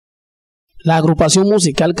La agrupación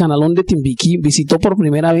musical Canalón de Timbiqui visitó por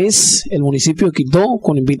primera vez el municipio de Quibdó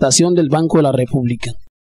con invitación del Banco de la República.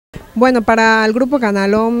 Bueno, para el grupo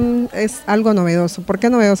Canalón es algo novedoso. ¿Por qué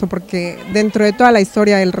novedoso? Porque dentro de toda la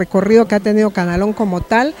historia, el recorrido que ha tenido Canalón como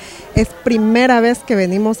tal, es primera vez que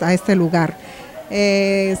venimos a este lugar.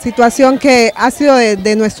 Situación que ha sido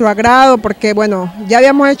de nuestro agrado porque, bueno, ya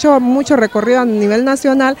habíamos hecho mucho recorrido a nivel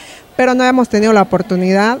nacional, pero no habíamos tenido la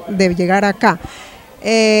oportunidad de llegar acá.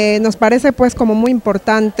 Nos parece pues como muy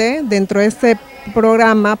importante dentro de este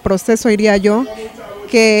proceso diría yo,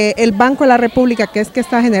 que el Banco de la República, que es que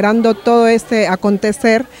está generando todo este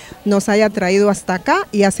acontecer, nos haya traído hasta acá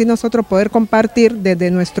y así nosotros poder compartir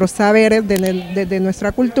desde nuestros saberes, desde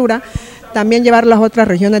nuestra cultura, también llevar las otras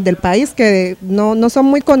regiones del país que no son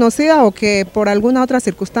muy conocidas o que por alguna otra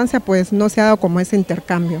circunstancia pues no se ha dado como ese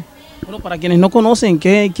intercambio. Bueno, para quienes no conocen,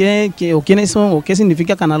 ¿quiénes son o qué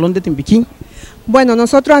significa Canalón de Timbiqui? Bueno,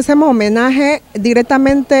 nosotros hacemos homenaje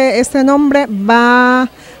directamente, este nombre va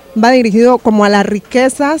dirigido como a las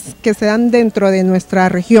riquezas que se dan dentro de nuestra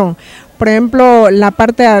región. Por ejemplo, la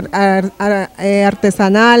parte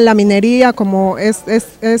artesanal, la minería, como es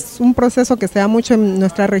un proceso que se da mucho en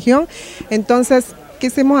nuestra región, entonces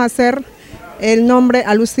quisimos hacer el nombre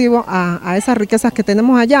alusivo a esas riquezas que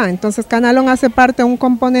tenemos allá. Entonces Canalón hace parte de un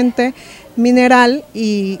componente mineral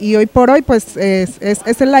y hoy por hoy pues esa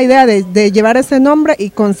es la idea de llevar ese nombre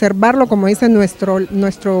y conservarlo, como dice nuestra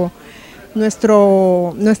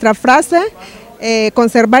frase,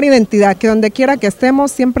 conservar identidad, que donde quiera que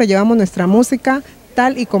estemos siempre llevamos nuestra música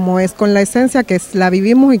tal y como es, con la esencia que la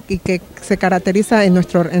vivimos y que se caracteriza en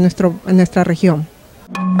nuestra región.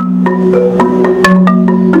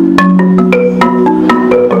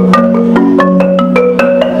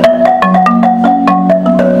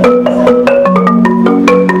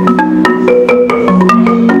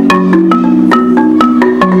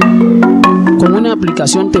 Con una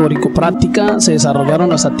aplicación teórico-práctica se desarrollaron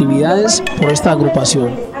las actividades por esta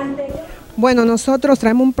agrupación. Bueno, nosotros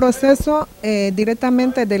traemos un proceso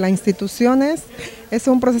directamente de las instituciones. Es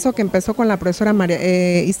un proceso que empezó con la profesora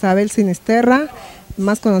Isabel Sinisterra,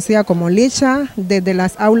 más conocida como Licha, desde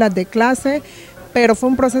las aulas de clase, pero fue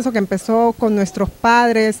un proceso que empezó con nuestros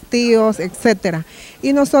padres, tíos, etcétera.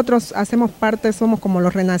 Y nosotros hacemos parte, somos como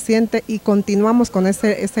los renacientes y continuamos con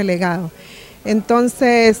ese legado.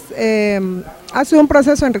 Entonces, ha sido un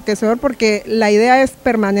proceso enriquecedor porque la idea es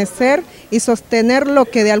permanecer y sostener lo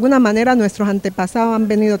que de alguna manera nuestros antepasados han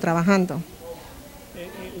venido trabajando.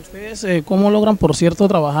 ¿Ustedes cómo logran, por cierto,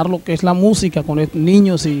 trabajar lo que es la música con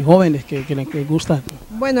niños y jóvenes que les gusta?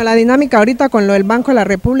 Bueno, la dinámica ahorita con lo del Banco de la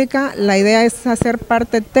República, la idea es hacer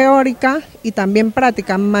parte teórica y también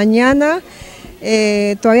práctica. Mañana,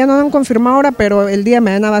 todavía no han confirmado ahora, pero el día de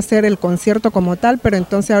mañana va a ser el concierto como tal, pero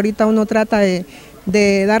entonces ahorita uno trata de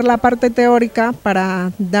dar la parte teórica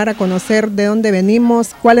para dar a conocer de dónde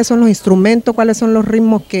venimos, cuáles son los instrumentos, cuáles son los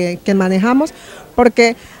ritmos que manejamos,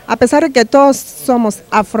 porque a pesar de que todos somos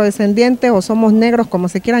afrodescendientes o somos negros, como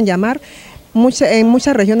se quieran llamar, en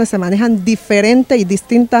muchas regiones se manejan diferentes y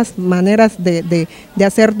distintas maneras de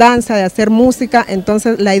hacer danza, de hacer música.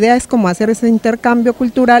 Entonces la idea es como hacer ese intercambio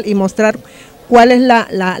cultural y mostrar cuál es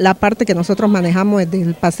la parte que nosotros manejamos desde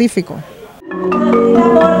el Pacífico.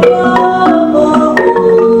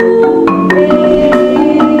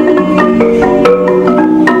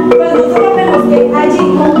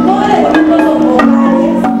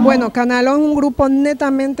 Bueno, Canalón es un grupo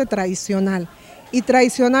netamente tradicional. Y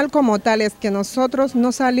tradicional como tal es que nosotros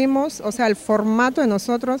no salimos, o sea, el formato de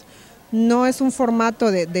nosotros no es un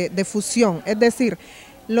formato de fusión, es decir,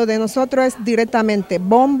 lo de nosotros es directamente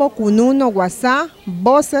bombo, cununo, guasá,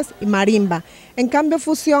 voces y marimba. En cambio,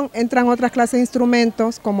 fusión entran otras clases de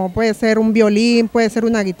instrumentos, como puede ser un violín, puede ser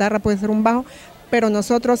una guitarra, puede ser un bajo, pero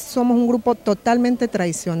nosotros somos un grupo totalmente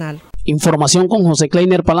tradicional. Información con José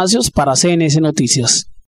Kleiner Palacios para CNS Noticias.